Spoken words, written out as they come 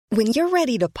When you're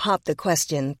ready to pop the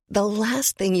question, the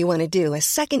last thing you want to do is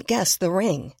second-guess the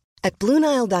ring. At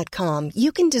BlueNile.com,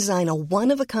 you can design a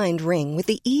one-of-a-kind ring with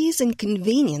the ease and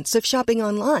convenience of shopping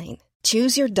online.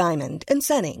 Choose your diamond and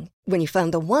setting. When you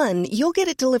find the one, you'll get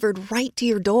it delivered right to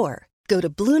your door. Go to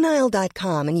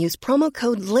BlueNile.com and use promo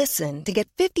code LISTEN to get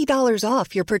 $50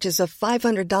 off your purchase of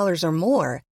 $500 or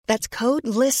more. That's code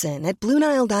LISTEN at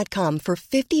BlueNile.com for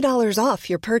 $50 off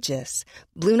your purchase.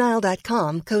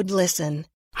 BlueNile.com, code LISTEN.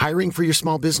 Hiring for your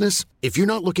small business? If you're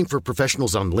not looking for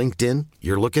professionals on LinkedIn,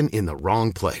 you're looking in the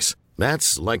wrong place.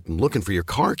 That's like looking for your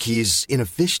car keys in a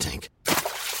fish tank.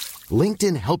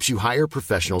 LinkedIn helps you hire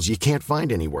professionals you can't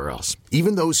find anywhere else,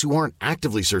 even those who aren't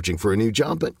actively searching for a new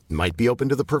job but might be open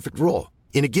to the perfect role.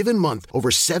 In a given month, over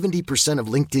 70% of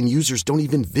LinkedIn users don't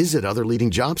even visit other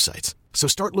leading job sites. So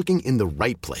start looking in the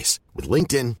right place. With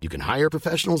LinkedIn, you can hire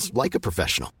professionals like a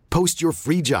professional. Post your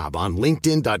free job on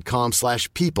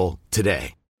linkedin.com/people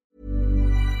today.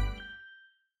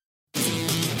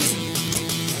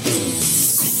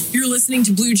 You're listening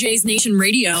to Blue Jays Nation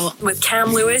Radio with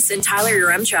Cam Lewis and Tyler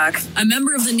Yaremchuk, a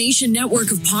member of the Nation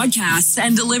network of podcasts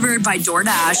and delivered by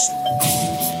DoorDash.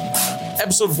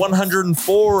 Episode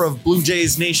 104 of Blue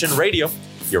Jays Nation Radio.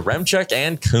 Yaremchuk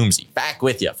and Coombsy back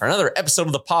with you for another episode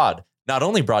of the pod. Not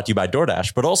only brought to you by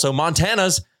DoorDash, but also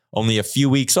Montana's only a few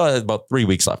weeks, about 3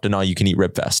 weeks left in All You Can Eat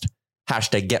Rib Fest.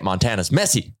 Hashtag get Montana's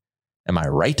messy. Am I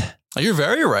right? You're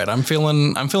very right. I'm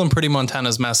feeling pretty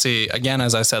Montana's messy. Again,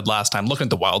 as I said last time, look at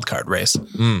the wild card race.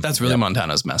 That's really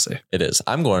Montana's messy. It is.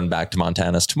 I'm going back to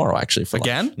Montana's tomorrow, actually, for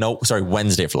again? Lunch. No, sorry,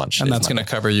 Wednesday for lunch. And that's going to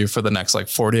cover you for the next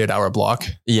 48-hour block.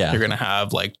 Yeah. You're going to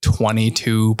have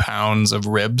 22 pounds of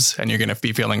ribs and you're going to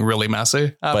be feeling really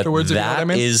messy afterwards. But that, you know what I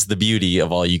mean? Is the beauty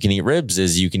of All You Can Eat Ribs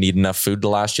is you can eat enough food to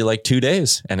last you 2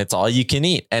 days and it's all you can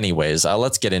eat. Anyways,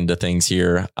 let's get into things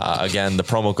here. Again, the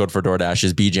promo code for DoorDash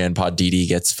is BJNPodDD.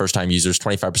 Gets first time users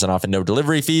 25% off and no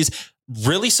delivery fees.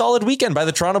 Really solid weekend by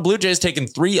the Toronto Blue Jays, taking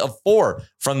 3 of 4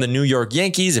 from the New York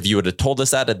Yankees. If you would have told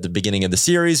us that at the beginning of the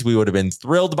series, we would have been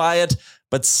thrilled by it.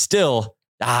 But still,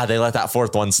 they let that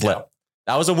fourth one slip. Yeah.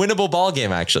 That was a winnable ball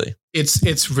game, actually.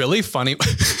 It's really funny.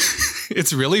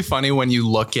 It's really funny when you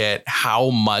look at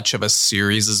how much of a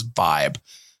series' vibe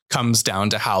comes down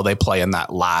to how they play in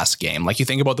that last game. You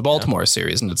think about the Baltimore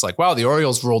series and it's wow, the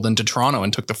Orioles rolled into Toronto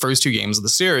and took the first 2 games of the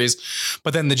series.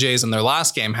 But then the Jays in their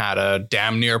last game had a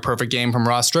damn near perfect game from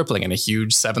Ross Stripling in a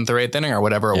huge 7th or 8th inning or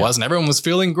whatever it was. And everyone was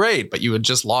feeling great, but you had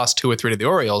just lost 2 or 3 to the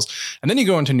Orioles. And then you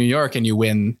go into New York and you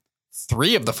win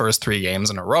 3 of the first 3 games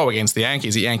in a row against the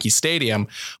Yankees at Yankee Stadium.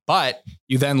 But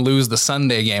you then lose the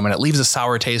Sunday game and it leaves a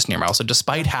sour taste in your mouth. So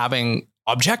despite having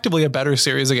objectively a better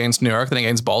series against New York than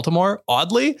against Baltimore,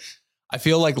 oddly, I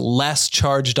feel less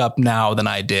charged up now than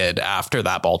I did after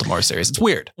that Baltimore series. It's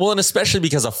weird. Well, and especially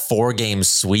because a 4-game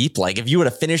sweep. If you would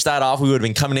have finished that off, we would have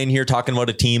been coming in here talking about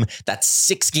a team that's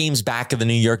 6 games back of the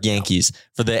New York Yankees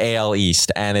for the AL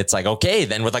East. And it's okay,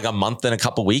 then with a month and a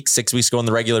couple weeks, 6 weeks ago in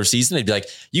the regular season, it'd be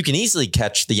you can easily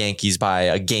catch the Yankees by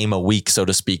a game a week, so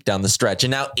to speak, down the stretch.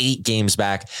 And now 8 games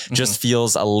back just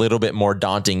feels a little bit more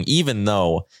daunting, even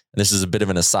though, this is a bit of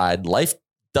an aside, life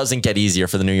doesn't get easier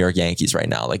for the New York Yankees right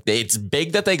now. It's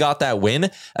big that they got that win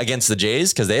against the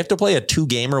Jays because they have to play a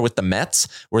 2-gamer with the Mets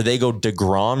where they go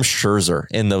DeGrom, Scherzer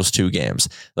in those 2 games.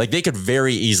 They could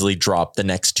very easily drop the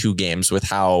next 2 games with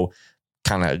how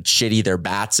kind of shitty their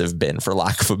bats have been, for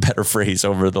lack of a better phrase,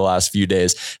 over the last few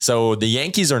days. So the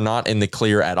Yankees are not in the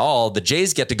clear at all. The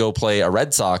Jays get to go play a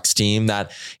Red Sox team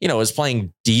that, is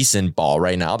playing decent ball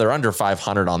right now. They're under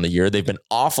 500 on the year. They've been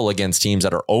awful against teams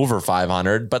that are over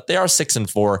 500, but they are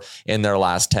 6-4 in their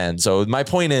last 10. So my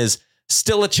point is,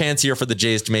 still a chance here for the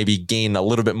Jays to maybe gain a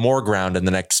little bit more ground in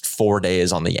the next 4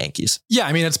 days on the Yankees. Yeah,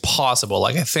 I mean, it's possible.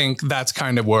 I think that's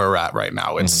kind of where we're at right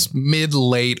now. It's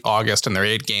mid-late August and they're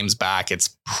 8 games back.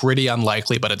 It's pretty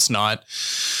unlikely, but it's not,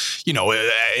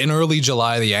 in early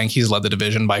July, the Yankees led the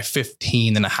division by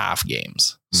 15 and a half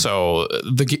games. So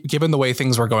given the way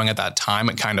things were going at that time,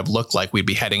 it kind of looked like we'd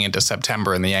be heading into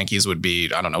September and the Yankees would be,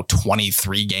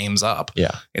 23 games up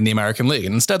in the American League.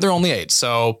 And instead, they're only 8.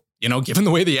 So, given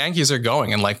the way the Yankees are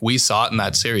going, and we saw it in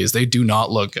that series, they do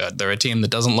not look good. They're a team that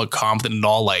doesn't look confident at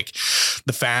all.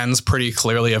 The fans pretty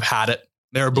clearly have had it.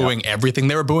 They're booing everything.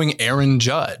 They were booing Aaron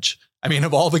Judge. I mean,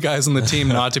 of all the guys on the team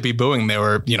not to be booing, they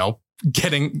were,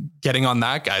 getting on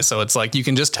that guy. So it's you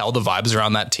can just tell the vibes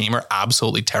around that team are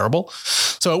absolutely terrible.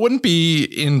 So it wouldn't be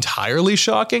entirely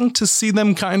shocking to see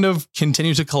them kind of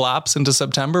continue to collapse into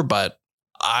September, but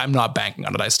I'm not banking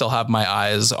on it. I still have my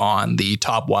eyes on the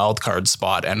top wildcard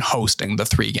spot and hosting the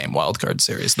 3-game wildcard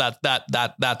series.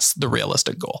 That's the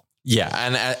realistic goal. Yeah,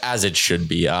 and as it should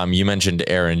be. You mentioned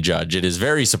Aaron Judge. It is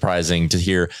very surprising to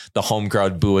hear the home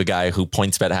crowd boo a guy who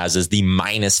PointsBet has as the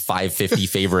minus 550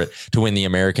 favorite to win the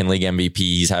American League MVP.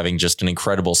 He's having just an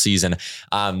incredible season.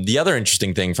 The other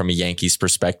interesting thing from a Yankees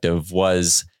perspective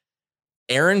was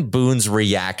Aaron Boone's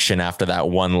reaction after that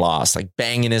one loss, like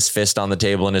banging his fist on the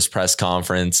table in his press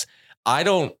conference.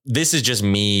 This is just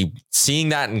me seeing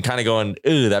that and kind of going,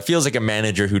 ooh, that feels like a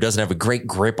manager who doesn't have a great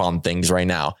grip on things right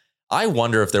now. I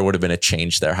wonder if there would have been a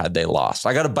change there had they lost.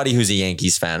 I got a buddy who's a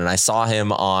Yankees fan, and I saw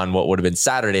him on what would have been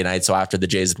Saturday night. So after the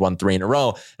Jays had won 3 in a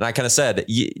row, and I kind of said,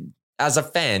 as a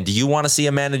fan, do you want to see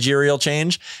a managerial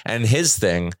change? And his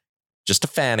thing, just a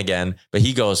fan again, but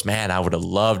he goes, man, I would have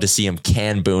loved to see him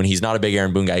can Boone. He's not a big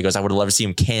Aaron Boone guy. He goes, I would have loved to see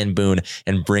him can Boone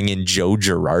and bring in Joe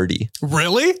Girardi.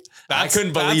 Really? I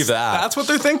couldn't believe that. That's what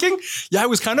they're thinking? Yeah, I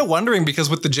was kind of wondering because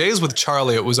with the Jays, with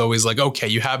Charlie, it was always like, okay,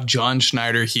 you have John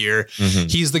Schneider here. Mm-hmm.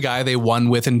 He's the guy they won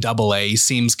with in Double-A. He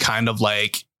seems kind of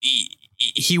like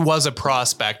he was a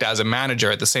prospect as a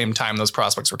manager at the same time those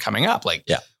prospects were coming up. Like,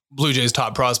 yeah. Blue Jays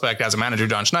top prospect as a manager,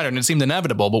 John Schneider, and it seemed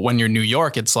inevitable. But when you're New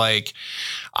York, it's like,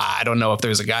 I don't know if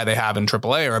there's a guy they have in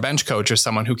AAA or a bench coach or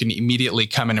someone who can immediately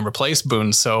come in and replace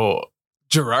Boone. So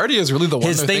Girardi is really the one.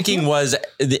 His thinking was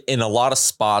in a lot of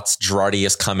spots, Girardi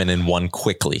has come in and won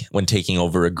quickly when taking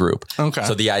over a group. Okay.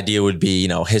 So the idea would be,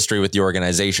 history with the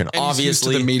organization. And obviously he's used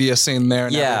to the media scene there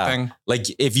and everything. Like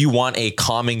if you want a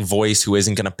calming voice who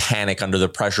isn't going to panic under the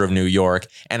pressure of New York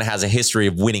and has a history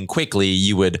of winning quickly,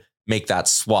 you would make that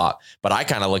swap. But I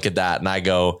kind of look at that and I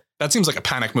go, that seems like a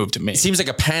panic move to me. It seems like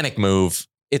a panic move.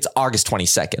 It's August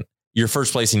 22nd. You're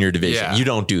first place in your division. Yeah. You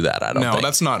don't do that. I don't think. No,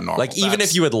 that's not normal. Like even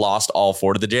if you had lost all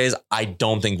 4 to the Jays, I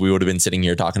don't think we would have been sitting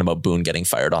here talking about Boone getting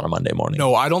fired on a Monday morning.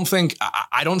 No, I don't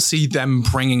see them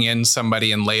bringing in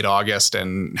somebody in late August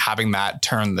and having that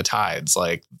turn the tides.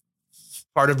 Like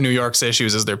part of New York's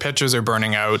issues is their pitchers are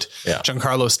burning out. Yeah.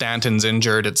 Giancarlo Stanton's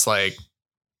injured. It's like,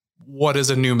 what is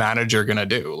a new manager going to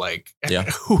do? Like,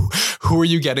 who are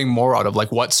you getting more out of?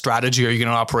 Like, what strategy are you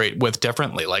going to operate with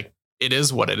differently? Like, it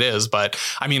is what it is. But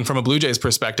I mean, from a Blue Jays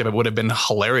perspective, it would have been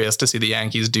hilarious to see the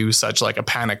Yankees do such like a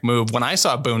panic move. When I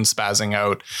saw Boone spazzing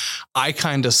out, I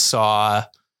kind of saw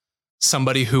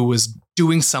somebody who was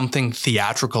doing something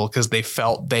theatrical because they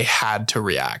felt they had to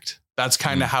react. That's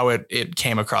kind of how it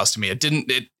came across to me.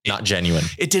 Not genuine.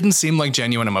 It didn't seem like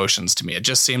genuine emotions to me. It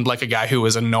just seemed like a guy who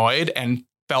was annoyed and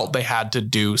felt they had to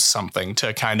do something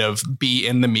to kind of be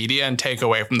in the media and take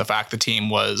away from the fact the team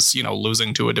was,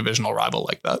 losing to a divisional rival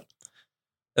like that.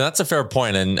 And that's a fair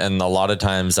point. And a lot of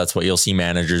times that's what you'll see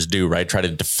managers do, right? Try to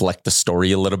deflect the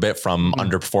story a little bit from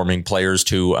underperforming players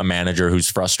to a manager who's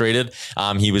frustrated.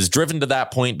 He was driven to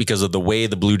that point because of the way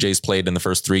the Blue Jays played in the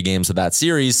first 3 games of that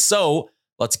series. So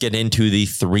let's get into the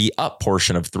 3-up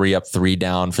portion of 3-up,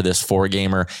 3-down for this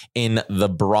 4-gamer in the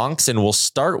Bronx. And we'll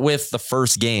start with the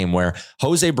first game where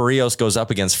Jose Barrios goes up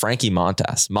against Frankie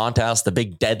Montas. Montas, the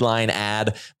big deadline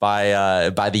ad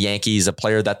by the Yankees, a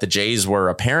player that the Jays were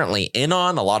apparently in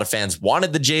on. A lot of fans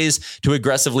wanted the Jays to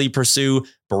aggressively pursue.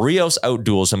 Barrios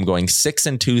outduels him, going 6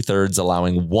 2/3,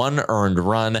 allowing 1 earned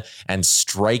run and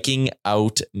striking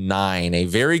out 9. A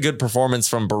very good performance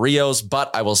from Barrios,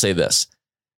 but I will say this.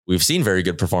 We've seen very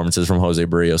good performances from Jose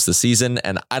Barrios this season,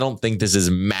 and I don't think this is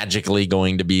magically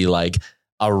going to be like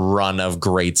a run of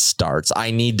great starts.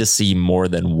 I need to see more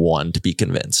than 1 to be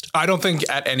convinced. I don't think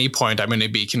at any point I'm going to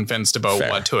be convinced about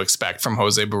what to expect from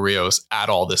Jose Barrios at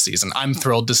all this season. I'm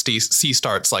thrilled to see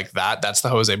starts like that. That's the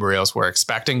Jose Barrios we're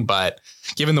expecting, but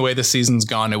given the way the season's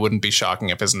gone, it wouldn't be shocking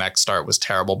if his next start was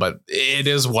terrible, but it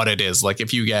is what it is. Like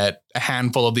if you get a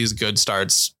handful of these good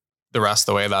starts the rest of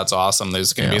the way, that's awesome.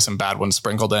 There's going to be some bad ones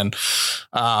sprinkled in.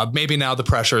 Maybe now the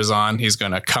pressure is on. He's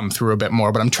going to come through a bit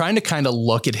more, but I'm trying to kind of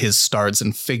look at his starts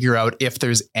and figure out if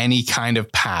there's any kind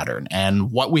of pattern.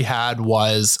 And what we had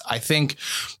was, I think,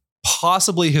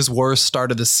 possibly his worst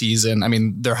start of the season. I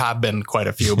mean, there have been quite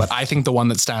a few, but I think the one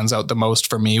that stands out the most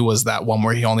for me was that one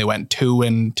where he only went 2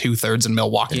 2/3 in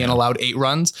Milwaukee and allowed 8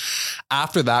 runs.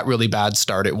 After that really bad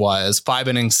start, it was 5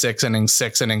 innings, 6 innings,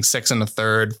 6 innings, 6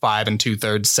 1/3, 5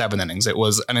 2/3, 7 innings. It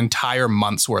was an entire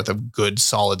month's worth of good,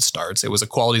 solid starts. It was a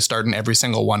quality start in every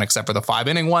single one except for the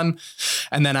 5-inning one.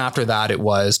 And then after that, it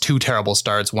was 2 terrible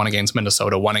starts, 1 against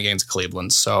Minnesota, 1 against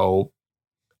Cleveland. So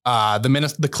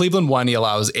the Cleveland one, he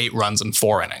allows 8 runs in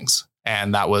 4 innings.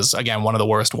 And that was, again, one of the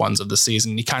worst ones of the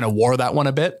season. He kind of wore that one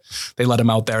a bit. They let him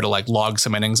out there to like log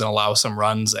some innings and allow some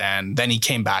runs. And then he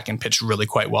came back and pitched really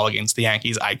quite well against the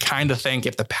Yankees. I kind of think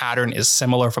if the pattern is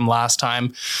similar from last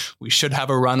time, we should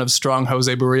have a run of strong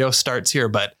Jose Barrios starts here.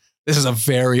 But this is a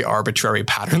very arbitrary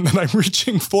pattern that I'm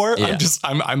reaching for. Yeah.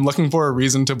 I'm looking for a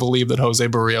reason to believe that Jose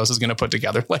Barrios is going to put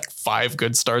together like 5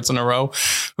 good starts in a row.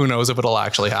 Who knows if it'll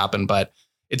actually happen, but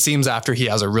it seems after he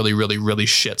has a really, really, really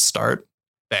shit start,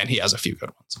 then he has a few good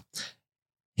ones.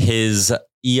 His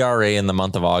ERA in the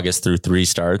month of August through 3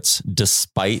 starts,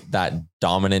 despite that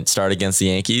dominant start against the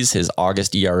Yankees, his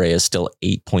August ERA is still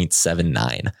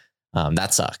 8.79.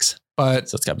 That sucks. But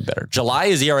So it's got to be better. July,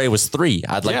 his ERA was 3.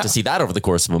 I'd like to see that over the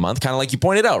course of a month. Kind of like you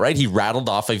pointed out, right? He rattled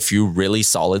off a few really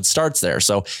solid starts there.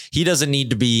 So he doesn't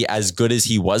need to be as good as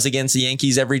he was against the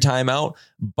Yankees every time out.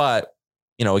 But,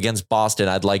 against Boston,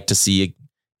 I'd like to see a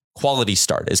quality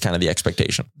start is kind of the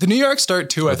expectation. The New York start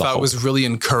too, I thought hope. was really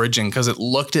encouraging because it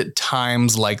looked at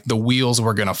times like the wheels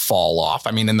were going to fall off.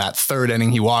 I mean, in that 3rd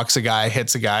inning, he walks a guy,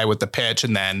 hits a guy with the pitch,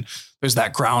 and then there's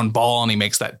that ground ball and he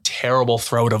makes that terrible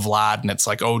throw to Vlad. And it's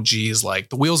like, oh geez, like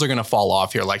the wheels are going to fall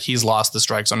off here. Like he's lost the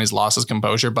strike zone, he's lost his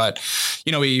composure, but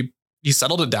he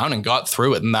settled it down and got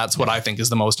through it. And that's what I think is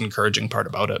the most encouraging part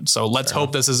about it. So let's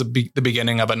hope this is the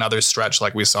beginning of another stretch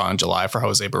like we saw in July for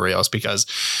Jose Barrios, because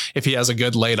if he has a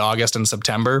good late August and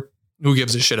September, who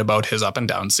gives a shit about his up and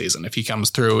down season? If he comes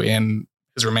through in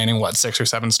his remaining, 6 or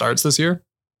 7 starts this year,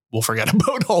 we'll forget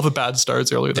about all the bad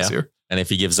starts earlier this year. And if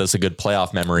he gives us a good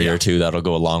playoff memory or two, that'll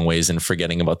go a long ways in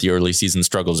forgetting about the early season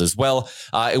struggles as well.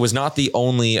 It was not the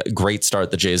only great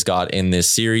start the Jays got in this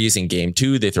series. In game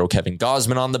 2, they throw Kevin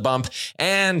Gausman on the bump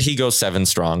and he goes 7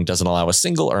 strong, doesn't allow a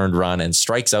single earned run and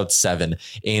strikes out 7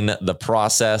 in the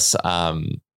process.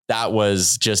 That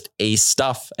was just ace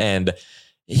stuff. And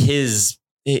he's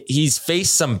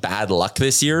faced some bad luck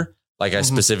this year. Like I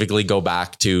specifically go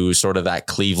back to sort of that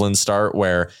Cleveland start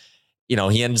where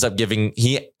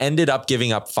he ended up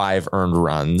giving up 5 earned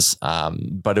runs.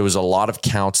 But it was a lot of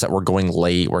counts that were going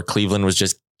late where Cleveland was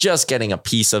just getting a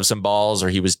piece of some balls or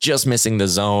he was just missing the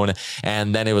zone.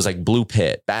 And then it was like blue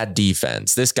pit, bad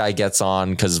defense. This guy gets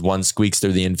on because one squeaks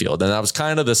through the infield. And that was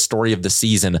kind of the story of the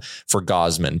season for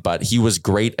Gausman, but he was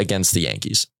great against the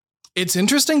Yankees. It's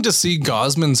interesting to see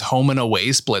Gausman's home and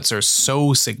away splits are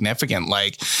so significant.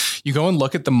 Like you go and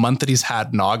look at the month that he's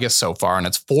had in August so far, and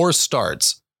it's 4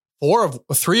 starts.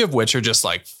 3 of which are just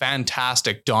like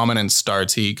fantastic dominant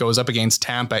starts. He goes up against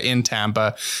Tampa in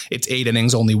Tampa. It's 8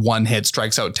 innings, only 1 hit,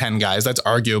 strikes out 10 guys. That's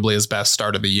arguably his best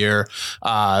start of the year.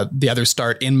 The other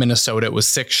start in Minnesota, it was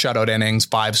 6 shutout innings,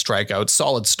 5 strikeouts,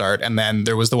 solid start. And then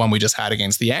there was the one we just had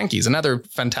against the Yankees, another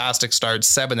fantastic start,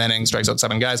 7 innings, strikes out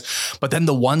 7 guys. But then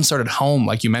the one start at home,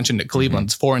 like you mentioned at Cleveland,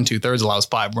 it's 4 2/3, allows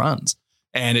 5 runs.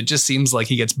 And it just seems like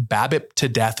he gets BABIP to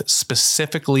death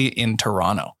specifically in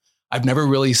Toronto. I've never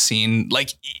really seen,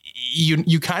 like,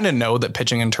 you kind of know that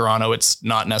pitching in Toronto, it's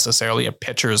not necessarily a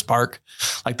pitcher's park.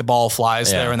 Like the ball flies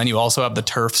there. And then you also have the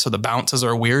turf. So the bounces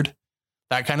are weird,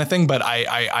 that kind of thing. But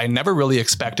I never really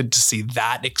expected to see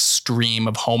that extreme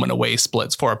of home and away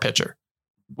splits for a pitcher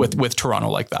with Toronto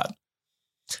like that.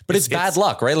 But it's bad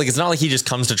luck, right? Like, it's not like he just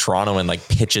comes to Toronto and like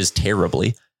pitches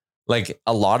terribly. Like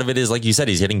a lot of it is, like you said,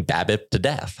 he's hitting BABIP to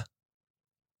death.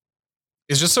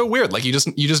 It's just so weird. Like you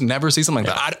just never see something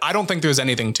like that. I don't think there's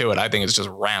anything to it. I think it's just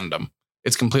random.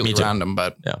 It's completely random,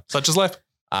 but such is life.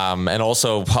 And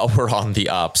also while we're on the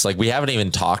ups, like we haven't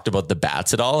even talked about the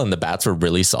bats at all. And the bats were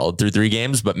really solid through 3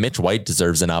 games, but Mitch White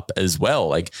deserves an up as well.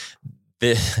 Like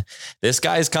this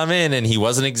guy's come in and he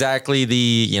wasn't exactly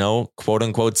the, quote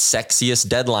unquote, sexiest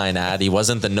deadline ad. He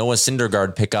wasn't the Noah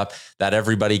Syndergaard pickup that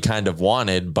everybody kind of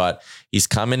wanted, but he's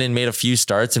come in and made a few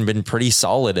starts and been pretty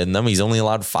solid in them. He's only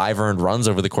allowed 5 earned runs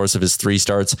over the course of his 3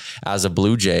 starts as a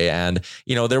Blue Jay. And,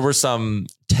 there were some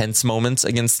tense moments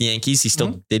against the Yankees. He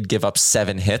still did give up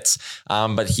 7 hits,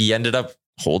 but he ended up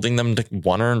holding them to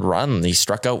 1 earned run. He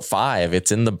struck out 5.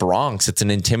 It's in the Bronx. It's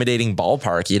an intimidating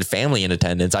ballpark. He had family in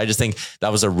attendance. I just think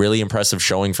that was a really impressive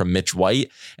showing from Mitch White.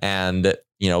 And,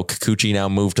 Kikuchi now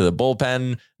moved to the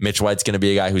bullpen. Mitch White's going to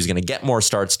be a guy who's going to get more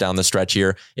starts down the stretch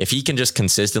here. If he can just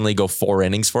consistently go 4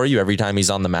 innings for you every time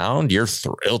he's on the mound, you're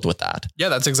thrilled with that. Yeah,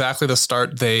 that's exactly the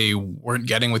start they weren't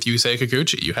getting with Yusei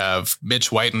Kikuchi. You have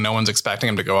Mitch White and no one's expecting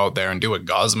him to go out there and do what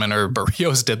Gausman or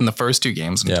Barrios did in the first 2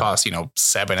 games and toss,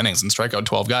 7 innings and strike out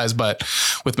 12 guys. But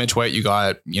with Mitch White, you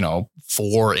got,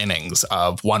 4 innings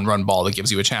of 1-run ball that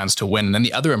gives you a chance to win. And then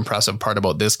the other impressive part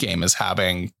about this game is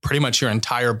having pretty much your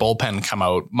entire bullpen come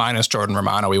out, minus Jordan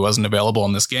Romano. He wasn't available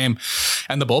in this game.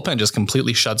 And the bullpen just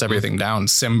completely shuts everything down.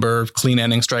 Simber, clean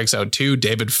inning, strikes out 2.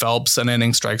 David Phelps, an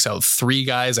inning, strikes out 3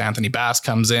 guys. Anthony Bass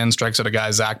comes in, strikes out a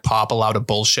guy. Zach Pop allowed a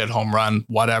bullshit home run,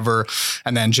 whatever.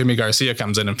 And then Jimmy Garcia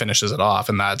comes in and finishes it off.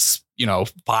 And that's,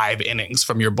 5 innings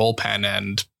from your bullpen.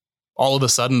 And all of a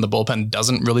sudden the bullpen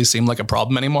doesn't really seem like a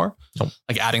problem anymore. Nope.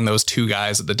 Like adding those two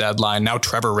guys at the deadline. Now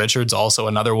Trevor Richards, also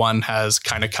another one, has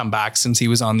kind of come back since he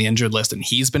was on the injured list and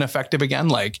he's been effective again.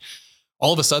 Like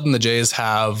all of a sudden the Jays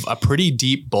have a pretty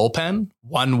deep bullpen,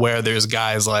 one where there's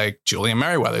guys like Julian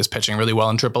Merriweather's pitching really well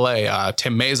in AAA.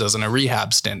 Tim Meza's in a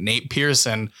rehab stint. Nate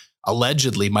Pearson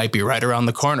allegedly might be right around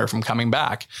the corner from coming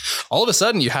back. All of a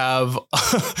sudden you have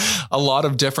a lot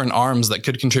of different arms that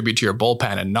could contribute to your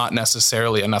bullpen and not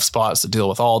necessarily enough spots to deal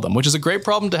with all of them, which is a great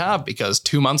problem to have because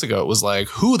 2 months ago it was like,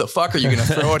 who the fuck are you going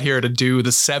to throw out here to do the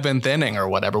 7th inning or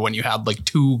whatever when you had like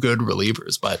 2 good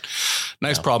relievers? But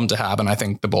nice problem to have. And I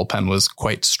think the bullpen was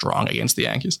quite strong against the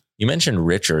Yankees. You mentioned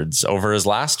Richards. Over his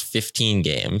last 15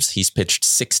 games, he's pitched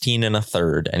 16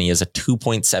 1/3 and he has a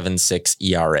 2.76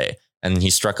 ERA. And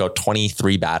he struck out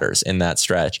 23 batters in that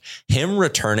stretch. Him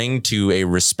returning to a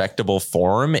respectable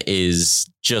form is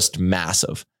just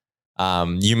massive.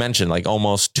 You mentioned like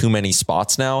almost too many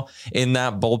spots now in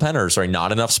that bullpen, or sorry,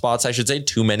 not enough spots, I should say.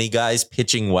 Too many guys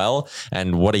pitching well.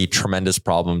 And what a tremendous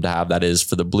problem to have that is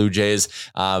for the Blue Jays.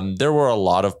 There were a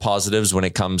lot of positives when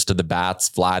it comes to the bats.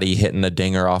 Vladdy hitting the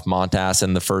dinger off Montas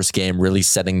in the first game, really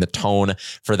setting the tone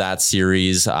for that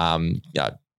series.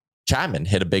 Chapman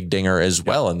hit a big dinger as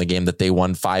well in the game that they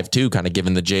won 5-2, kind of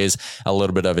giving the Jays a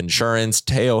little bit of insurance.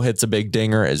 Teo hits a big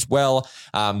dinger as well.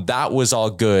 That was all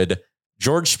good.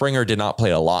 George Springer did not play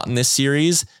a lot in this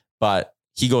series, but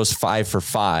he goes 5 for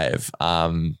 5.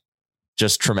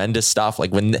 Just tremendous stuff.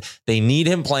 Like when they need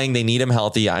him playing, they need him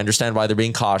healthy. I understand why they're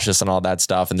being cautious and all that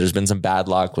stuff. And there's been some bad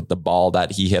luck with the ball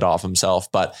that he hit off himself,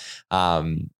 but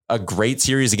a great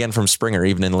series again from Springer,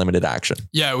 even in limited action.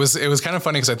 Yeah, it was kind of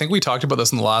funny because I think we talked about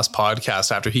this in the last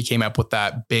podcast after he came up with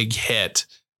that big hit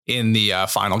in the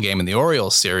final game in the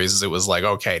Orioles series. It was like,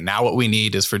 okay, now what we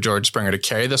need is for George Springer to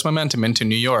carry this momentum into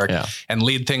New York and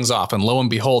lead things off. And lo and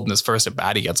behold, in his first at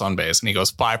bat, he gets on base and he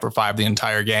goes 5 for 5 the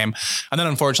entire game. And then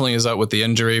unfortunately he's out with the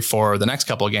injury for the next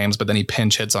couple of games, but then he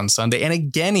pinch hits on Sunday and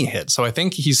again he hit. So I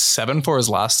think he's 7 for his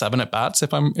last 7 at bats,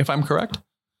 if I'm correct.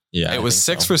 Yeah, it was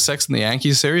 6 for 6 in the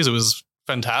Yankees series. It was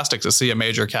fantastic to see a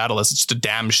major catalyst. It's just a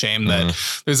damn shame that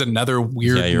there's another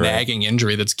weird nagging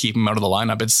injury that's keeping him out of the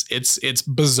lineup. It's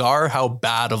bizarre how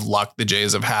bad of luck the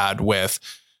Jays have had with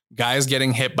guys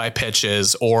getting hit by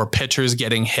pitches or pitchers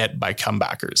getting hit by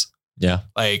comebackers. Yeah.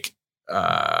 Like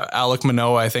Alek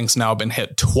Manoah, I think, has now been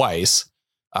hit twice.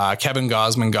 Kevin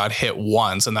Gausman got hit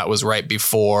once, and that was right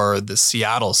before the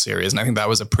Seattle series. And I think that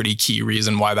was a pretty key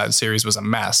reason why that series was a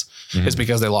mess, is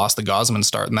because they lost the Gausman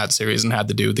start in that series and had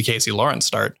to do the Casey Lawrence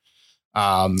start.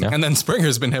 And then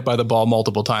Springer's been hit by the ball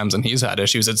multiple times and he's had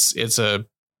issues. It's a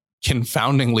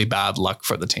confoundingly bad luck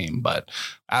for the team. But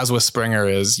as with Springer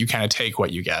is you kind of take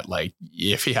what you get. Like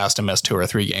if he has to miss 2 or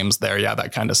 3 games there, yeah,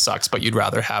 that kind of sucks, but you'd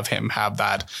rather have him have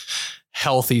that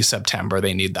healthy September.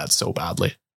 They need that so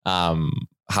badly.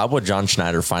 How about John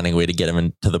Schneider finding a way to get him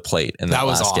into the plate in that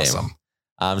last awesome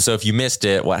game? So if you missed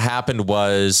it, what happened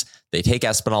was they take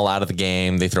Espinal out of the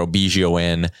game. They throw Biggio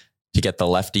in to get the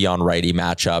lefty on righty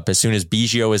matchup. As soon as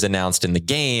Biggio is announced in the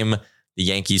game, the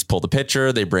Yankees pull the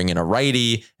pitcher. They bring in a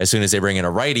righty. As soon as they bring in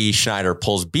a righty, Schneider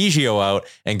pulls Biggio out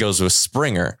and goes with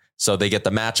Springer. So they get the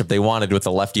matchup they wanted with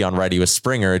the lefty on righty with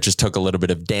Springer. It just took a little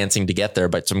bit of dancing to get there,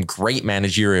 but some great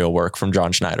managerial work from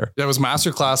John Schneider. That was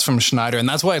masterclass from Schneider. And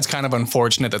that's why it's kind of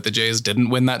unfortunate that the Jays didn't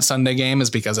win that Sunday game,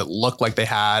 is because it looked like they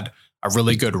had a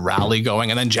really good rally going.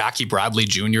 And then Jackie Bradley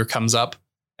Jr. comes up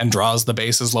and draws the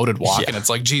bases loaded walk. Yeah. And it's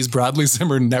like, geez, Bradley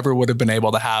Zimmer never would have been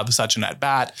able to have such an at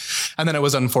bat. And then it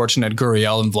was unfortunate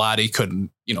Gurriel and Vladdy couldn't,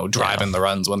 drive in the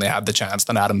runs when they had the chance.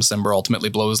 Then Adam Cimber ultimately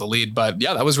blows the lead. But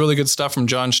yeah, that was really good stuff from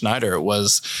John Schneider. It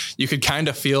was, you could kind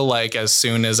of feel like as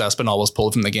soon as Espinal was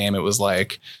pulled from the game, it was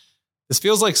like, this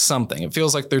feels like something. It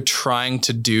feels like they're trying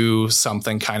to do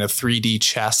something kind of 3D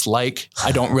chess-like.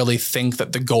 I don't really think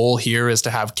that the goal here is to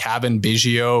have Cavan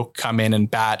Biggio come in and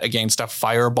bat against a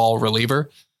fireball reliever.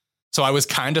 So I was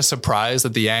kind of surprised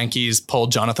that the Yankees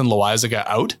pulled Jonathan Loaizaga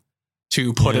out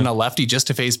to put in a lefty just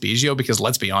to face Biggio, because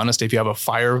let's be honest, if you have a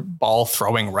fireball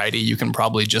throwing righty, you can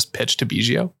probably just pitch to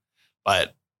Biggio.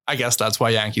 But I guess that's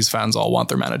why Yankees fans all want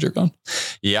their manager gone.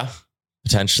 Yeah.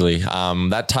 Potentially.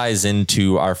 That ties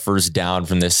into our first down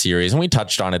from this series. And we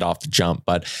touched on it off the jump,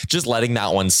 but just letting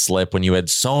that one slip when you had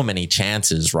so many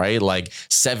chances, right? Like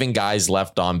 7 guys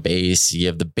left on base. You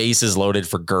have the bases loaded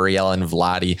for Gurriel and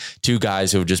Vladdy, 2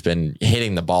 guys who have just been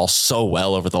hitting the ball so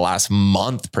well over the last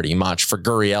month, pretty much. For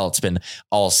Gurriel, it's been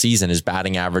all season. His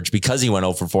batting average, because he went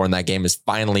 0 for 4 in that game, is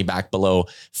finally back below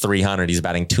 300. He's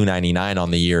batting 299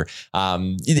 on the year.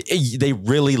 They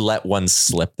really let one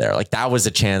slip there. Like that was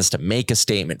a chance to make make a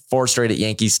statement, 4 straight at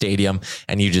Yankee Stadium,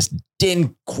 and you just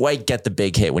didn't quite get the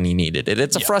big hit when you needed it.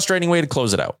 It's a frustrating way to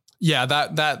close it out. Yeah,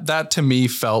 that to me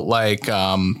felt like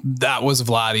that was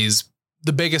Vladdy's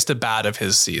the biggest at bat of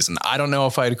his season. I don't know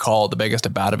if I'd call it the biggest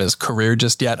at bat of his career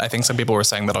just yet. I think some people were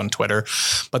saying that on Twitter,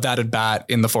 but that at bat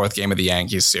in the 4th game of the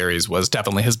Yankees series was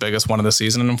definitely his biggest one of the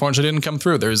season, and unfortunately didn't come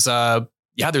through. There's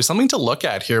something to look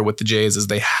at here with the Jays is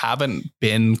they haven't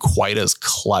been quite as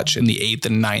clutch in the 8th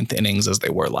and 9th innings as they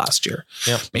were last year.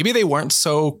 Yep. Maybe they weren't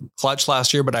so clutch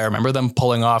last year, but I remember them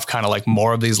pulling off kind of like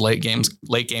more of these late game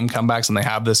comebacks than they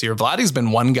have this year. Vladdy's been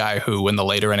one guy who in the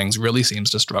later innings really seems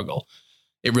to struggle.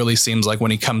 It really seems like when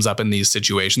he comes up in these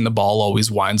situations, the ball always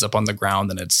winds up on the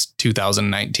ground and it's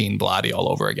 2019 Vladdy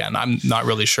all over again. I'm not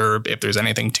really sure if there's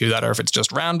anything to that or if it's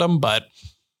just random, but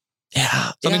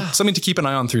something to keep an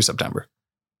eye on through September.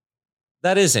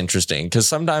 That is interesting because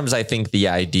sometimes I think the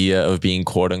idea of being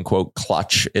quote unquote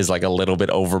clutch is like a little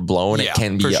bit overblown. Yeah,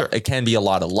 it can be a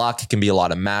lot of luck. It can be a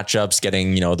lot of matchups,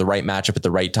 getting, the right matchup at the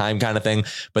right time kind of thing.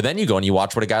 But then you go and you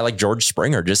watch what a guy like George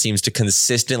Springer just seems to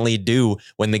consistently do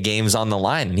when the game's on the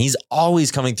line. And he's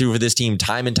always coming through for this team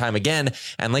time and time again.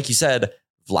 And like you said,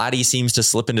 Vladdy seems to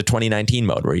slip into 2019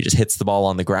 mode where he just hits the ball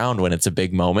on the ground when it's a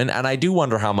big moment. And I do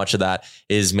wonder how much of that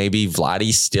is maybe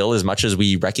Vladdy still, as much as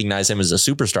we recognize him as a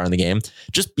superstar in the game,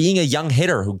 just being a young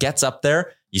hitter who gets up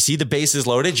there. You see the bases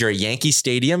loaded. You're at Yankee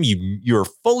Stadium. You're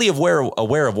fully aware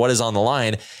of what is on the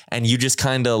line, and you just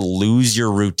kind of lose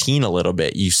your routine a little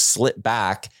bit. You slip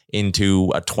back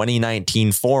into a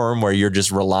 2019 form where you're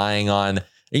just relying on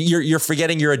you're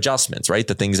forgetting your adjustments, right?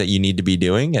 The things that you need to be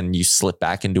doing, and you slip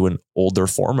back into an older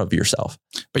form of yourself.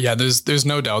 But yeah, there's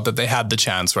no doubt that they had the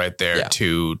chance right there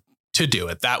to do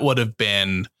it. That would have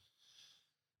been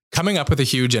coming up with a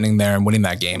huge inning there and winning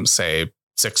that game, say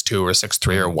 6-2 or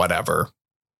 6-3 or whatever,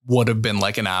 would have been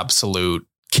like an absolute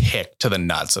kick to the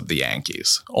nuts of the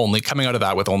Yankees. Only coming out of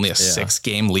that with only a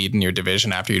 6-game lead in your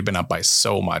division after you'd been up by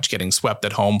so much, getting swept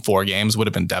at home 4 games would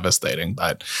have been devastating,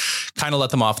 but kind of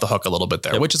let them off the hook a little bit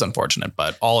there, which is unfortunate,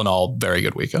 but all in all, very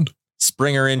good weekend.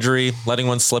 Springer injury, letting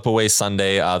one slip away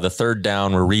Sunday. The 3rd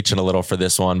down, we're reaching a little for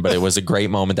this one, but it was a great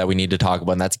moment that we need to talk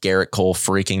about. And that's Garrett Cole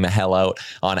freaking the hell out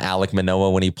on Alek Manoah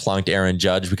when he plunked Aaron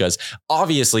Judge, because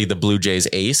obviously the Blue Jays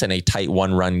ace in a tight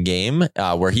 1-run game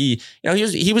where he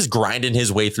was grinding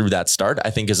his way through that start, I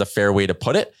think is a fair way to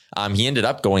put it. He ended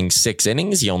up going 6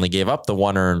 innings. He only gave up the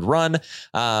 1 earned run.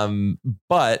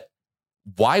 But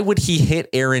why would he hit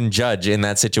Aaron Judge in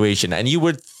that situation? And you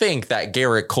would think that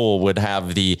Garrett Cole would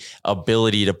have the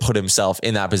ability to put himself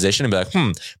in that position and be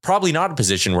like, probably not a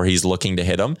position where he's looking to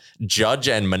hit him. Judge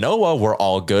and Manoah were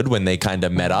all good when they kind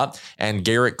of met up, and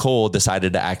Garrett Cole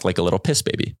decided to act like a little piss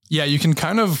baby. Yeah, you can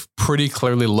kind of pretty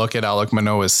clearly look at Alek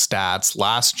Manoah's stats.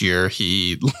 Last year,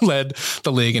 he led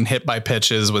the league in hit by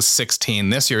pitches with 16.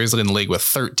 This year, he's leading the league with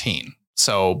 13.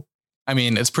 So I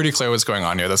mean, it's pretty clear what's going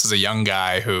on here. This is a young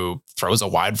guy who throws a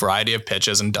wide variety of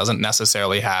pitches and doesn't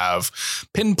necessarily have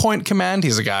pinpoint command.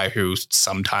 He's a guy who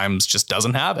sometimes just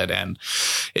doesn't have it, and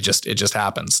it just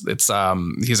happens. It's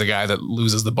he's a guy that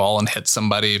loses the ball and hits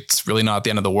somebody. It's really not the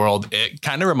end of the world. It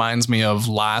kind of reminds me of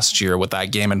last year with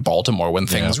that game in Baltimore when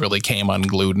things really came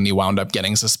unglued and he wound up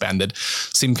getting suspended.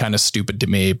 Seemed kind of stupid to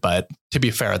me, but to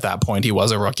be fair, at that point he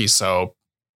was a rookie, so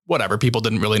whatever, people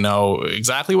didn't really know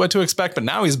exactly what to expect, but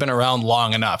now he's been around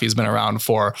long enough. He's been around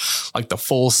for like the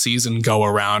full season go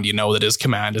around. You know that his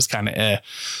command is kind of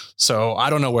So I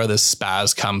don't know where this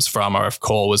spaz comes from, or if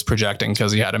Cole was projecting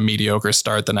because he had a mediocre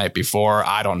start the night before.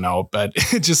 I don't know, but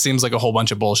it just seems like a whole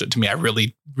bunch of bullshit to me. I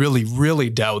really, really,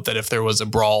 really doubt that if there was a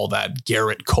brawl that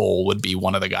Garrett Cole would be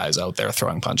one of the guys out there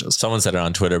throwing punches. Someone said it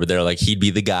on Twitter, but they're like, he'd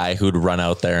be the guy who'd run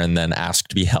out there and then ask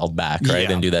to be held back, right?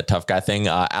 And do that tough guy thing.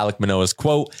 Alek Manoah's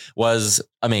quote was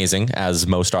amazing, as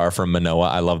most are from Manoah.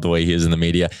 I love the way he is in the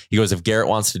media. He goes, if Garrett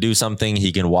wants to do something,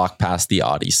 he can walk past the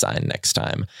Audi sign next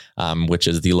time, which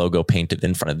is the logo painted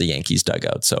in front of the Yankees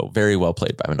dugout. So very well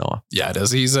played by Manoah. Yeah, it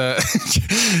is. He's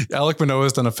Alek Manoah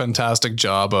has done a fantastic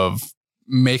job of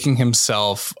making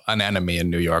himself an enemy in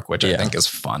New York, which I think is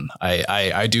fun.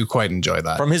 I do quite enjoy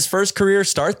that. From his first career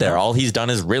start there, all he's done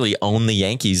is really own the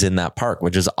Yankees in that park,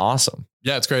 which is awesome.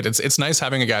 Yeah, it's great. It's nice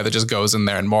having a guy that just goes in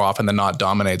there and more often than not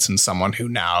dominates, and someone who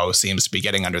now seems to be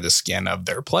getting under the skin of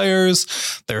their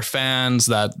players, their fans.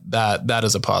 That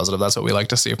is a positive. That's what we like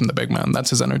to see from the big man.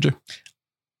 That's his energy.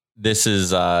 This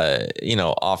is,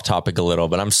 off topic a little,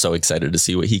 but I'm so excited to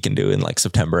see what he can do in like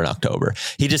September and October.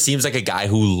 He just seems like a guy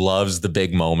who loves the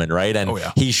big moment, right? And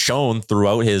he's shown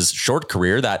throughout his short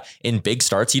career that in big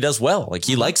starts, he does well. Like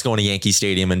he likes going to Yankee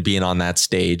Stadium and being on that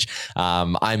stage.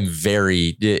 I'm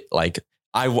very like,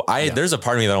 there's a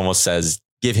part of me that almost says,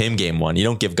 give him game one. You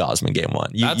don't give Gausman game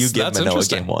one. You give Manoah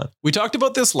game one. We talked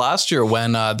about this last year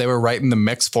when they were right in the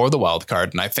mix for the wild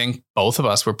card. And I think both of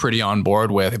us were pretty on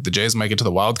board with if the Jays make it to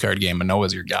the wild card game,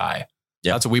 Manoah's your guy.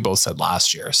 Yeah. That's what we both said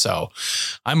last year. So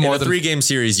I'm more than 3-game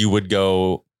series. You would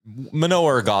go Manoah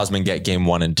or Gausman get game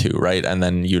 1 and 2, right? And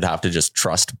then you'd have to just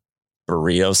trust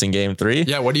Berríos in game 3.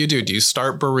 Yeah. What do? Do you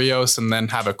start Berríos and then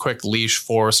have a quick leash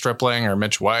for Stripling or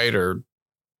Mitch White or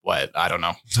what? I don't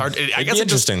know. It's hard. I guess it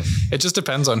just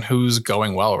depends on who's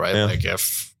going well, right? Yeah. Like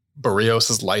if Berríos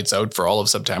is lights out for all of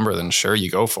September, then sure, you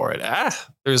go for it.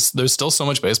 There's still so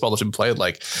much baseball to be played.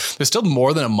 Like there's still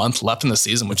more than a month left in the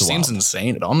season, which seems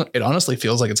insane. It honestly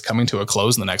feels like it's coming to a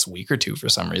close in the next week or two for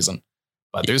some reason.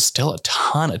 But there's still a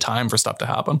ton of time for stuff to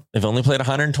happen. They've only played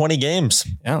 120 games.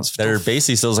 Yeah, they're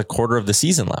basically still a quarter of the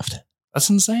season left. That's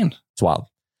insane. It's wild.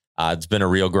 It's been a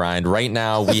real grind. Right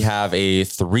now, we have a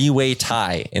 3-way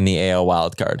tie in the AL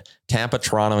wildcard. Tampa,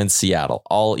 Toronto, and Seattle,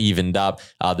 all evened up.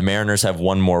 The Mariners have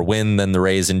one more win than the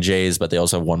Rays and Jays, but they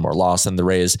also have one more loss than the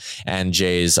Rays and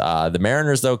Jays. The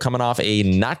Mariners, though, coming off a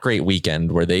not great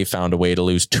weekend where they found a way to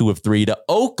lose 2 of 3 to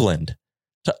Oakland.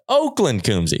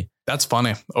 Coombsy. That's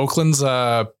funny. Oakland's...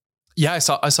 Yeah, I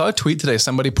saw a tweet today.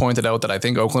 Somebody pointed out that I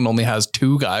think Oakland only has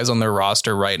 2 guys on their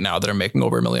roster right now that are making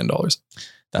over $1 million.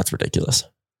 That's ridiculous.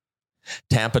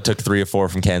 Tampa took 3 of 4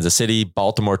 from Kansas City.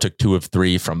 Baltimore took 2 of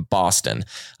 3 from Boston.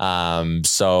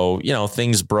 So,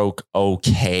 things broke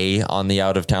okay on the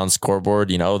out of town scoreboard.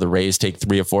 The Rays take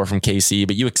 3 of 4 from KC,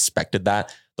 but you expected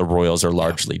that. The Royals are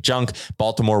largely junk.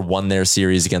 Baltimore won their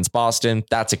series against Boston.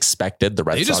 That's expected. The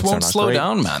Red Sox just won't slow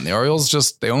down, man. The Orioles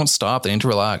they won't stop. They need to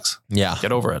relax. Yeah.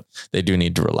 Get over it. They do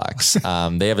need to relax.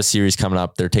 They have a series coming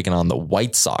up. They're taking on the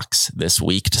White Sox this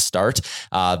week to start.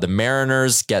 The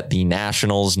Mariners get the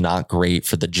Nationals. Not great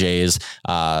for the Jays.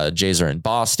 Jays are in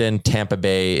Boston. Tampa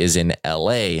Bay is in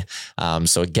LA.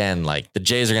 So again, the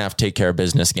Jays are going to have to take care of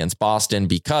business against Boston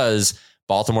because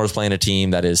Baltimore is playing a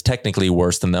team that is technically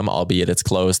worse than them, albeit it's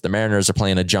close. The Mariners are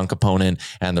playing a junk opponent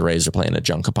and the Rays are playing a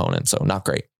junk opponent. So not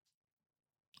great.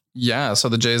 Yeah. So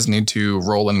the Jays need to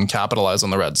roll and capitalize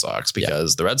on the Red Sox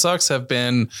because the Red Sox have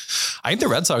been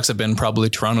probably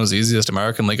Toronto's easiest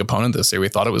American League opponent this year. We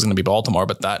thought it was going to be Baltimore,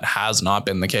 but that has not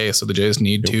been the case. So the Jays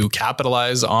need to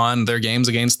capitalize on their games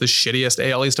against the shittiest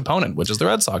AL East opponent, which is the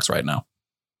Red Sox right now.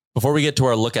 Before we get to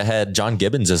our look ahead, John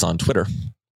Gibbons is on Twitter.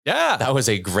 Yeah. That was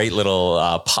a great little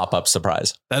pop-up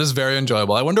surprise. That is very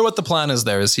enjoyable. I wonder what the plan is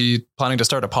there. Is he planning to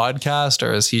start a podcast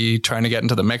or is he trying to get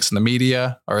into the mix in the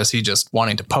media or is he just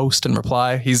wanting to post and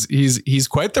reply? He's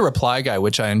quite the reply guy,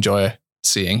 which I enjoy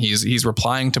seeing. He's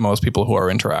replying to most people who are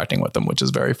interacting with him, which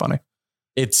is very funny.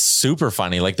 It's super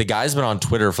funny. The guy's been on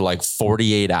Twitter for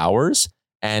 48 hours.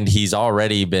 And he's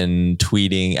already been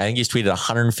tweeting. I think he's tweeted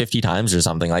 150 times or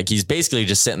something. He's basically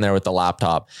just sitting there with the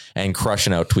laptop and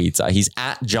crushing out tweets. He's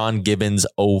at John Gibbons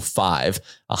 05,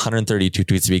 132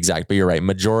 tweets to be exact. But you're right.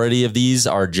 Majority of these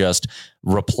are just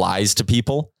replies to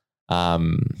people. Yeah,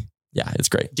 it's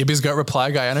great. Gibby's got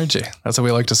reply guy energy. That's what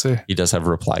we like to see. He does have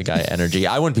reply guy energy.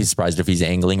 I wouldn't be surprised if he's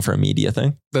angling for a media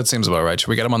thing. That seems about right. Should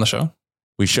we get him on the show?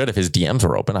 We should. If his DMs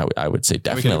were open, I would say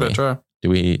definitely. We can give it a try. Can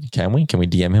we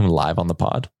DM him live on the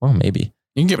pod? Well, maybe.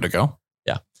 You can give it a go.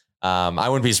 Yeah. I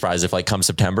wouldn't be surprised if come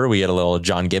September, we get a little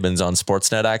John Gibbons on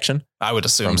Sportsnet action. I would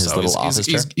assume from his little office.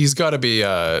 He's got to be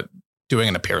doing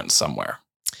an appearance somewhere.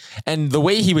 And the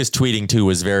way he was tweeting too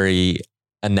was very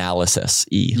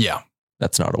analysis-y. Yeah.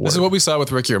 That's not a word. This is what we saw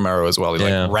with Ricky Romero as well. He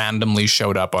randomly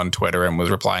showed up on Twitter and was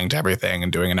replying to everything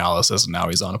and doing analysis. And now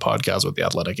he's on a podcast with The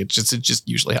Athletic. It's just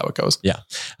usually how it goes. Yeah.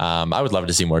 I would love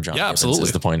to see more John. Yeah, absolutely.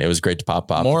 Is the point. It was great to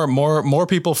pop up. More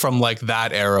people from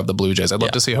that era of the Blue Jays. I'd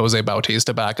love to see Jose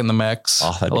Bautista back in the mix.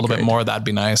 A little bit more. That'd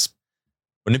be nice.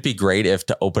 Wouldn't it be great if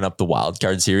to open up the wild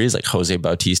card series, Jose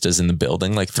Bautista's in the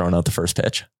building, throwing out the first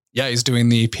pitch? Yeah. He's doing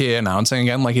the PA announcing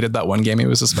again. He did that one game he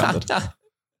was suspended.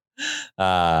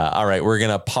 All right, we're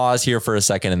going to pause here for a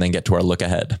second and then get to our look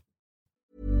ahead.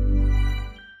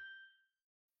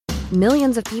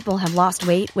 Millions of people have lost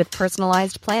weight with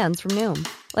personalized plans from Noom.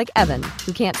 Like Evan,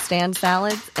 who can't stand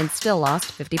salads and still lost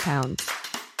 50 pounds.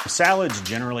 Salads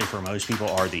generally for most people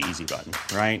are the easy button,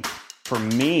 right? For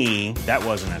me, that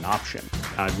wasn't an option.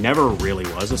 I never really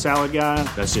was a salad guy.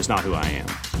 That's just not who I am.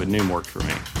 But Noom worked for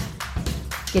me.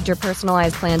 Get your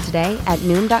personalized plan today at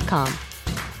Noom.com.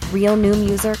 Real Noom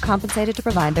user compensated to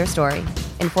provide their story.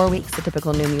 In 4 weeks, the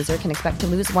typical Noom user can expect to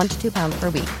lose 1 to 2 pounds per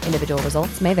week. Individual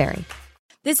results may vary.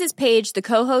 This is Paige, the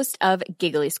co-host of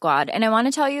Giggly Squad, and I want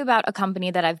to tell you about a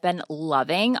company that I've been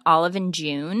loving, Olive &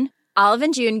 June. Olive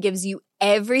 & June gives you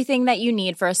everything that you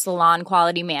need for a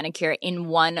salon-quality manicure in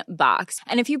one box.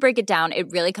 And if you break it down, it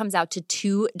really comes out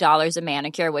to $2 a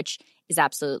manicure, which is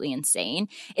absolutely insane.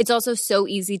 It's also so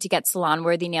easy to get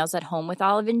salon-worthy nails at home with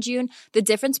Olive & June. The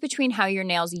difference between how your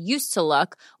nails used to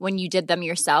look when you did them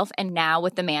yourself and now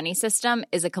with the Mani system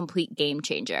is a complete game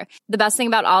changer. The best thing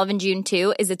about Olive & June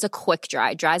too is it's a quick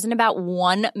dry. Dries in about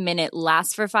 1 minute,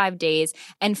 lasts for 5 days,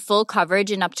 and full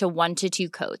coverage in up to 1 to 2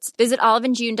 coats. Visit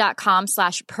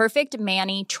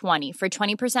oliveandjune.com/perfectmani20 for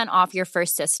 20% off your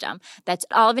first system. That's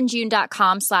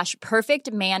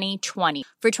oliveandjune.com/perfectmani20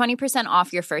 for 20%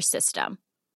 off your first system.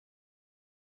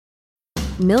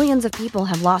 Millions of people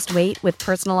have lost weight with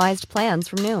personalized plans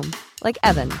from Noom. Like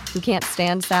Evan, who can't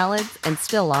stand salads and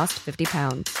still lost 50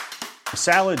 pounds.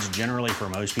 Salads generally for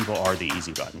most people are the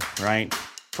easy button, right?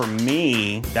 For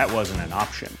me, that wasn't an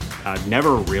option. I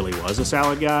never really was a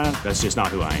salad guy. That's just not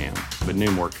who I am. But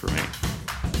Noom worked for me.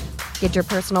 Get your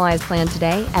personalized plan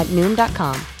today at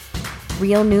Noom.com.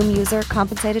 Real Noom user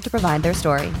compensated to provide their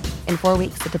story. In 4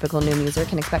 weeks, the typical Noom user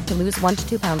can expect to lose 1 to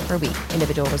 2 pounds per week.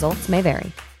 Individual results may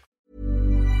vary.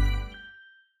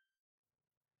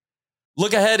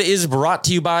 Look Ahead is brought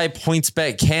to you by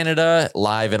PointsBet Canada.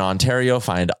 Live in Ontario,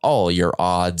 find all your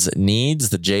odds needs.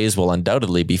 The Jays will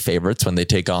undoubtedly be favorites when they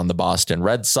take on the Boston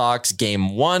Red Sox.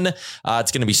 Game 1,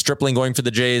 it's going to be Stripling going for the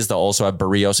Jays. They'll also have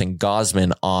Barrios and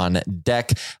Gausman on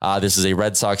deck. This is a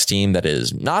Red Sox team that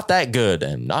is not that good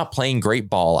and not playing great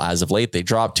ball as of late. They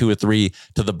dropped 2 or 3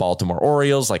 to the Baltimore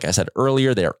Orioles. Like I said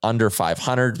earlier, they're under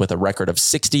 500 with a record of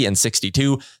 60 and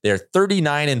 62. They're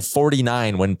 39 and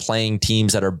 49 when playing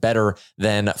teams that are better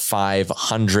than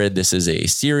 500. This is a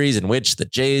series in which the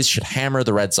Jays should hammer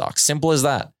the Red Sox. Simple as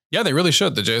that. Yeah, they really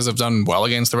should. The Jays have done well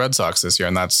against the Red Sox this year,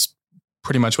 and that's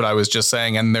pretty much what I was just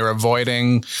saying. And they're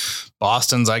avoiding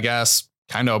Boston's, I guess,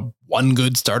 kind of one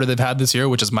good starter they've had this year,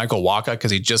 which is Michael Wacha,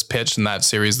 because he just pitched in that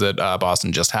series that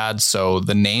Boston just had. So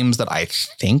the names that I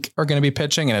think are going to be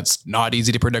pitching, and it's not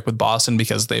easy to predict with Boston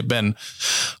because they've been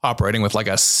operating with like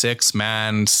a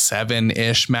 6-man,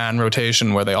 7-ish man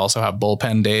rotation where they also have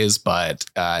bullpen days. But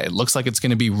it looks like it's going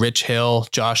to be Rich Hill,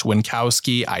 Josh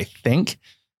Winkowski, I think.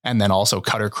 And then also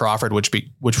Cutter Crawford, which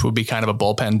would be kind of a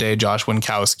bullpen day. Josh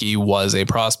Winkowski was a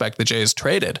prospect the Jays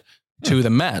traded to the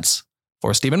Mets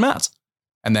for Steven Matz.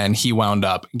 And then he wound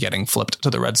up getting flipped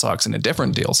to the Red Sox in a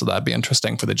different deal. So that'd be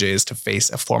interesting for the Jays to face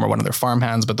a former one of their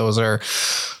farmhands. But those are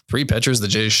 3 pitchers the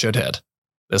Jays should hit.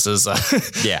 This is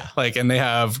and they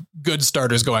have good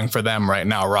starters going for them right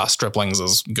now. Ross Stripling's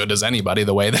as good as anybody,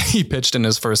 the way that he pitched in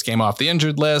his first game off the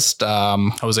injured list.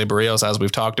 Jose Barrios, as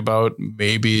we've talked about,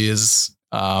 maybe is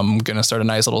going to start a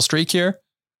nice little streak here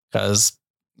because,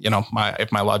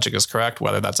 if my logic is correct,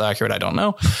 whether that's accurate, I don't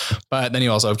know. But then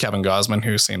you also have Kevin Gausman,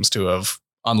 who seems to have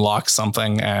unlocked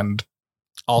something and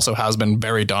also has been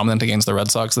very dominant against the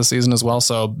Red Sox this season as well.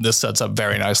 So this sets up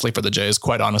very nicely for the Jays.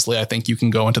 Quite honestly, I think you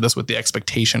can go into this with the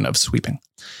expectation of sweeping.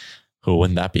 Oh,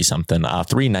 wouldn't that be something?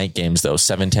 3 night games, though,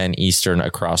 7:10 Eastern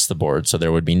across the board. So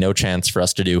there would be no chance for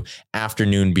us to do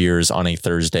afternoon beers on a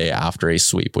Thursday after a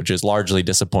sweep, which is largely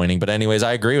disappointing. But anyways,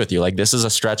 I agree with you. Like, this is a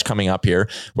stretch coming up here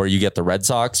where you get the Red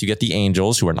Sox, you get the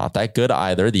Angels, who are not that good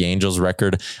either. The Angels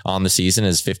record on the season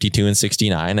is 52 and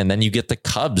 69. And then you get the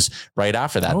Cubs right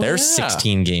after that. There's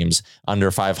 16 games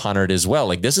under 500 as well.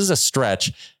 Like, this is a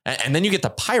stretch. And then you get the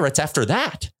Pirates after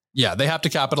that. Yeah, they have to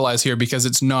capitalize here because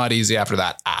it's not easy after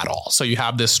that at all. So you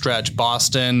have this stretch: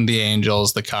 Boston, the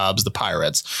Angels, the Cubs, the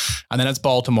Pirates. And then it's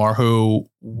Baltimore, who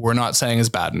we're not saying is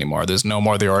bad anymore. There's no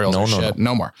more the Orioles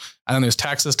no more. And then there's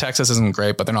Texas. Texas isn't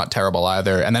great, but they're not terrible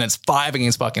either. And then it's 5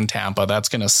 against fucking Tampa. That's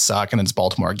going to suck. And it's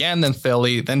Baltimore again, then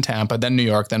Philly, then Tampa, then New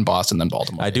York, then Boston, then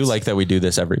Baltimore. I do like that we do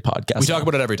this every podcast. We talk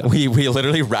about it every time. We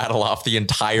literally rattle off the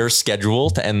entire schedule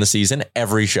to end the season,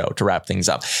 every show to wrap things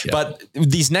up. Yeah. But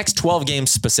these next 12 games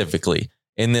specifically,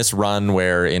 in this run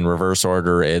where in reverse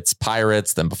order, it's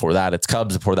Pirates, then before that, it's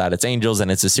Cubs, before that, it's Angels, and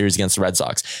it's a series against the Red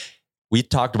Sox. We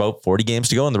talked about 40 games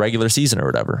to go in the regular season or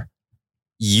whatever.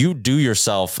 You do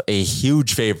yourself a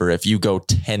huge favor if you go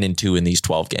 10-2 in these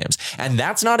 12 games. And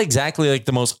that's not exactly like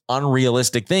the most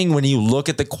unrealistic thing when you look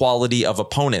at the quality of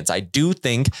opponents. I do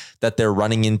think that they're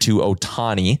running into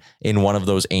Ohtani in one of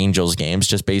those Angels games,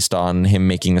 just based on him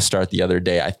making the start the other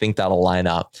day. I think that'll line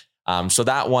up. So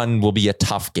that one will be a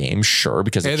tough game, sure,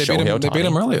 because it's Shohei Ohtani. They beat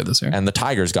him earlier this year. And the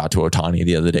Tigers got to Ohtani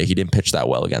the other day. He didn't pitch that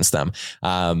well against them.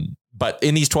 But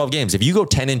in these 12 games, if you go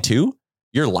 10-2,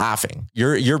 you're laughing.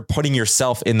 You're putting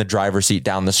yourself in the driver's seat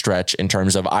down the stretch in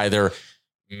terms of either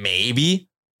maybe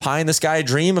pie in the sky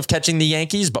dream of catching the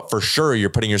Yankees, but for sure you're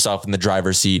putting yourself in the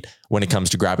driver's seat when it comes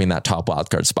to grabbing that top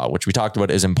wildcard spot, which we talked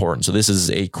about is important. So this is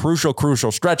a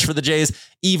crucial stretch for the Jays,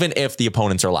 even if the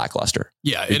opponents are lackluster.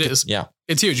 Yeah, it is. Yeah.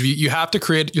 It's huge. You have to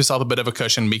create yourself a bit of a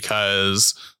cushion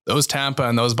because those Tampa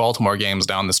and those Baltimore games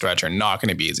down the stretch are not going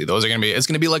to be easy. It's going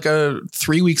to be like a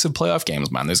 3 weeks of playoff games,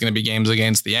 man. There's going to be games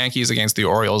against the Yankees, against the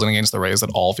Orioles, and against the Rays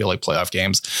that all feel like playoff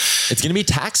games. It's going to be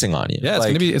taxing on you. Yeah, it's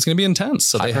going to be intense.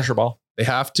 So high pressure ball. They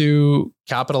have to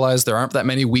capitalize. There aren't that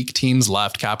many weak teams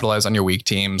left. Capitalize on your weak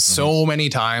teams. Mm-hmm. So many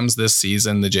times this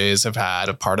season, the Jays have had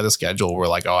a part of the schedule where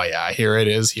like, oh yeah, here it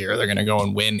is. Here they're going to go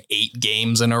and win 8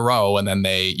 games in a row, and then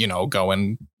they, go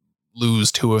and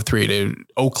lose 2 of 3 to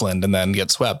Oakland and then get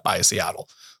swept by Seattle.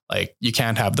 Like, you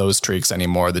can't have those streaks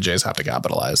anymore. The Jays have to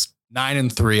capitalize.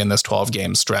 9-3 in this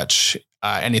 12-game stretch.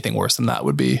 Anything worse than that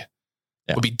would be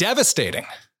devastating.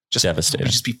 Devastating.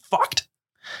 Would just be fucked.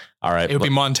 All right. It would be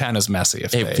Montana's Messi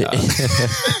if they...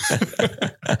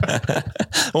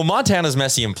 Well, Montana's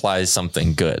Messi implies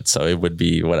something good. So it would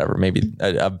be whatever, maybe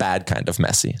a bad kind of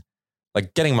Messi.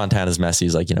 Like getting Montana's Messi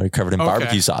is like, you're covered in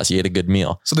barbecue sauce. You ate a good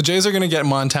meal. So the Jays are going to get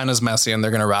Montana's Messi and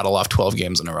they're going to rattle off 12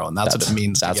 games in a row. And that's what it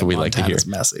means. That's what we like to hear.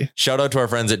 Messi. Shout out to our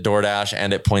friends at DoorDash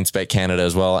and at PointsBet Canada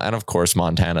as well. And of course,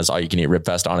 Montana's All You Can Eat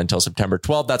Ribfest on until September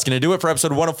 12th. That's going to do it for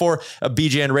episode 104 of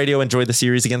BGN Radio. Enjoy the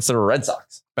series against the Red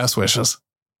Sox. Best wishes.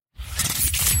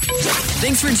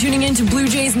 Thanks for tuning in to Blue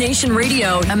Jays Nation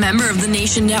Radio, a member of the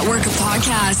Nation Network of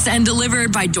podcasts and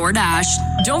delivered by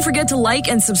DoorDash. Don't forget to like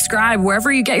and subscribe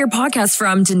wherever you get your podcasts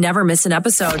from to never miss an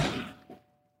episode.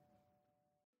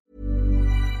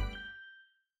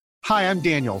 Hi, I'm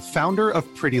Daniel, founder of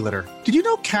Pretty Litter. Did you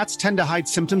know cats tend to hide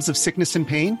symptoms of sickness and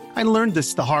pain? I learned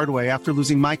this the hard way after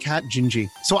losing my cat, Gingy.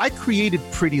 So I created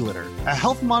Pretty Litter, a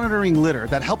health monitoring litter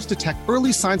that helps detect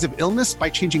early signs of illness by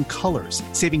changing colors,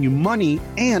 saving you money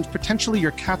and potentially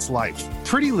your cat's life.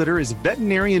 Pretty Litter is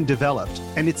veterinarian developed,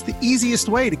 and it's the easiest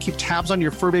way to keep tabs on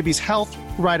your fur baby's health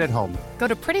right at home. Go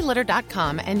to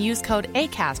prettylitter.com and use code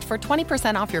ACAST for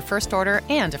 20% off your first order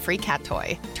and a free cat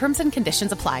toy. Terms and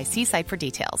conditions apply. See site for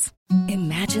details.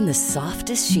 Imagine the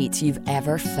softest sheets you've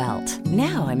ever felt.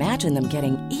 Now imagine them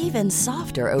getting even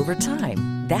softer over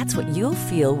time. That's what you'll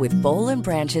feel with Boll &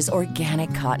 Branch's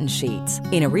organic cotton sheets.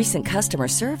 In a recent customer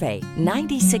survey,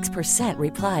 96%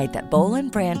 replied that Boll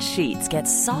 & Branch sheets get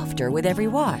softer with every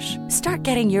wash. Start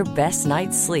getting your best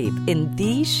night's sleep in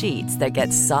these sheets that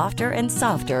get softer and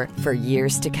softer for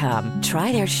years to come.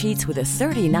 Try their sheets with a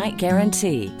 30-night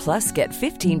guarantee. Plus, get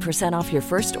 15% off your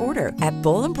first order at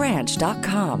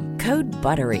bollandbranch.com. Code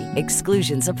BUTTERY.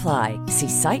 Exclusions apply. See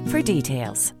site for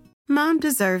details. Mom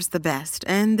deserves the best,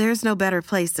 and there's no better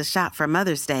place to shop for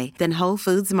Mother's Day than Whole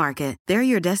Foods Market. They're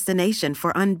your destination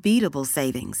for unbeatable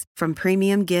savings, from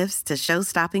premium gifts to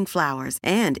show-stopping flowers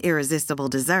and irresistible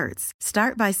desserts.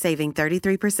 Start by saving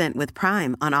 33% with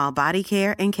Prime on all body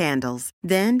care and candles.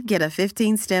 Then get a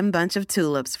 15-stem bunch of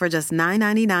tulips for just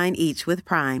 $9.99 each with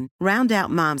Prime. Round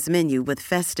out Mom's menu with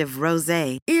festive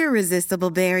rosé, irresistible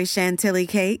berry chantilly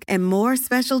cake, and more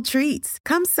special treats.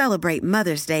 Come celebrate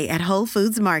Mother's Day at Whole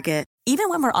Foods Market. Even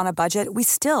when we're on a budget, we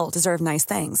still deserve nice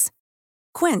things.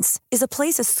 Quince is a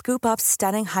place to scoop up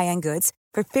stunning high-end goods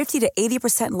for 50 to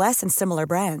 80% less than similar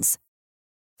brands.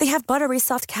 They have buttery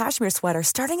soft cashmere sweaters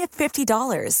starting at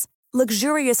 $50,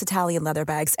 luxurious Italian leather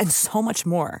bags, and so much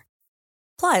more.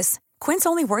 Plus, Quince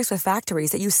only works with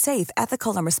factories that use safe,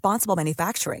 ethical, and responsible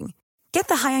manufacturing. Get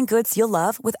the high-end goods you'll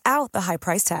love without the high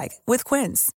price tag with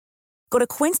Quince. Go to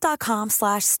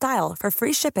quince.com/style for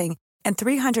free shipping and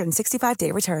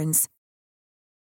 365-day returns.